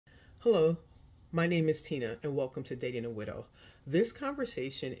Hello, my name is Tina and welcome to Dating a Widow. This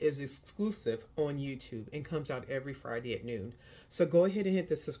conversation is exclusive on YouTube and comes out every Friday at noon. So go ahead and hit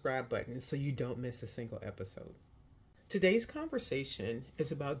the subscribe button so you don't miss a single episode. Today's conversation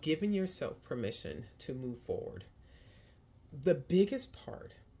is about giving yourself permission to move forward. The biggest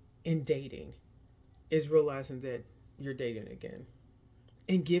part in dating is realizing that you're dating again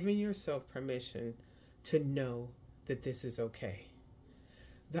and giving yourself permission to know that this is okay.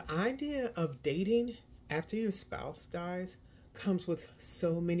 The idea of dating after your spouse dies comes with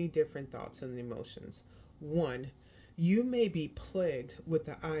so many different thoughts and emotions. One, you may be plagued with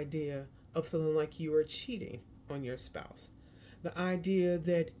the idea of feeling like you are cheating on your spouse. The idea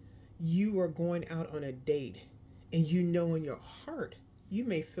that you are going out on a date and you know in your heart you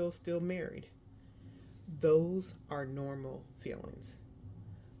may feel still married. Those are normal feelings.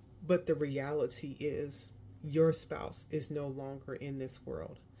 But the reality is your spouse is no longer in this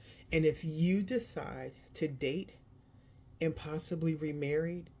world. And if you decide to date and possibly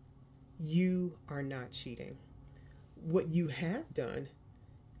remarry, you are not cheating. What you have done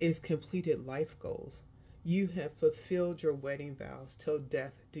is completed life goals. You have fulfilled your wedding vows till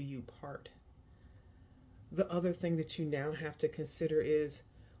death do you part. The other thing that you now have to consider is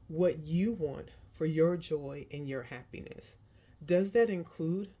what you want for your joy and your happiness. Does that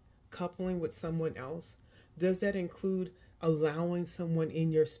include coupling with someone else? Does that include allowing someone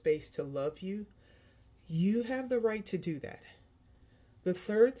in your space to love you? You have the right to do that. The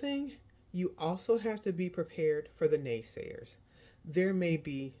third thing, you also have to be prepared for the naysayers. There may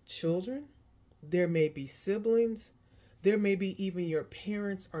be children, there may be siblings, there may be even your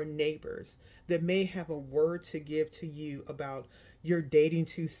parents or neighbors that may have a word to give to you about you're dating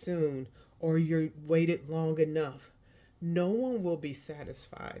too soon or you're waited long enough. No one will be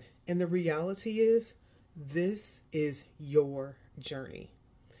satisfied. And the reality is, this is your journey.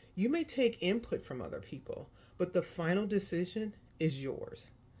 You may take input from other people, but the final decision is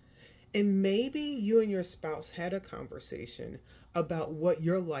yours. And maybe you and your spouse had a conversation about what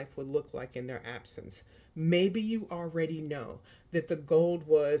your life would look like in their absence. Maybe you already know that the goal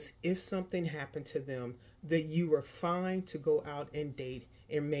was if something happened to them, that you were fine to go out and date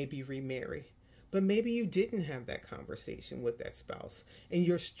and maybe remarry. But maybe you didn't have that conversation with that spouse and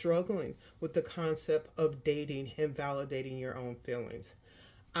you're struggling with the concept of dating and validating your own feelings.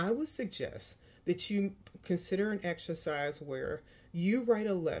 I would suggest that you consider an exercise where you write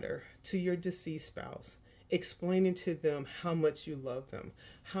a letter to your deceased spouse, explaining to them how much you love them,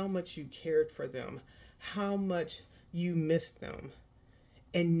 how much you cared for them, how much you missed them.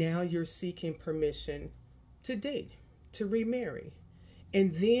 And now you're seeking permission to date, to remarry.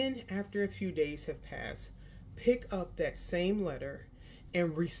 And then after a few days have passed, pick up that same letter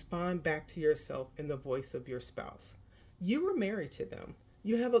and respond back to yourself in the voice of your spouse. You were married to them.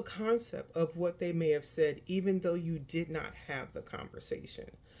 You have a concept of what they may have said, even though you did not have the conversation.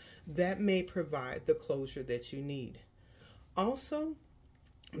 That may provide the closure that you need. Also,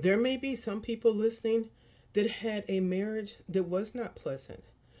 there may be some people listening that had a marriage that was not pleasant.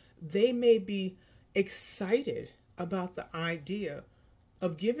 They may be excited about the idea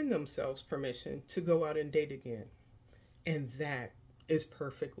of giving themselves permission to go out and date again. And that is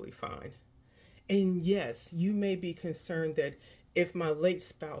perfectly fine. And yes, you may be concerned that if my late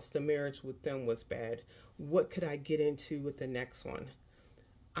spouse, the marriage with them was bad, what could I get into with the next one?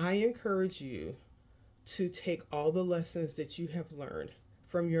 I encourage you to take all the lessons that you have learned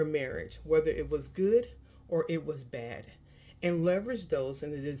from your marriage, whether it was good or it was bad, and leverage those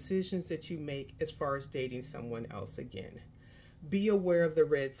in the decisions that you make as far as dating someone else again. Be aware of the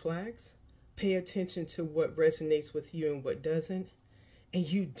red flags, pay attention to what resonates with you and what doesn't, and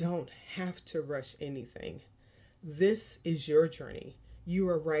you don't have to rush anything. This is your journey. You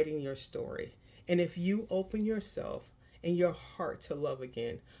are writing your story. And if you open yourself and your heart to love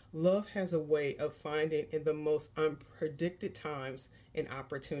again, love has a way of finding in the most unpredicted times and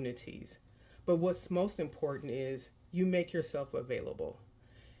opportunities. But what's most important is you make yourself available.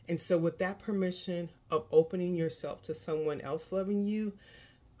 And so with that permission of opening yourself to someone else loving you,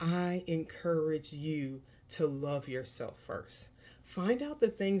 I encourage you to love yourself first. Find out the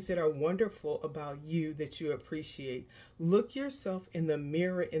things that are wonderful about you that you appreciate. Look yourself in the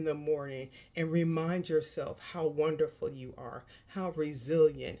mirror in the morning and remind yourself how wonderful you are, how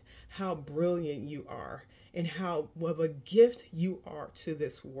resilient, how brilliant you are, and how of a gift you are to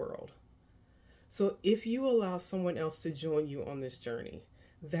this world. So if you allow someone else to join you on this journey,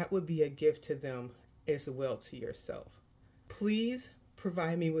 that would be a gift to them as well to yourself. Please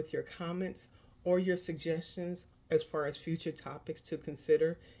provide me with your comments or your suggestions as far as future topics to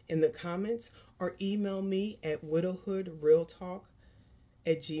consider in the comments, or email me at widowhoodrealtalk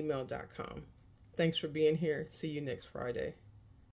at gmail.com. Thanks for being here. See you next Friday.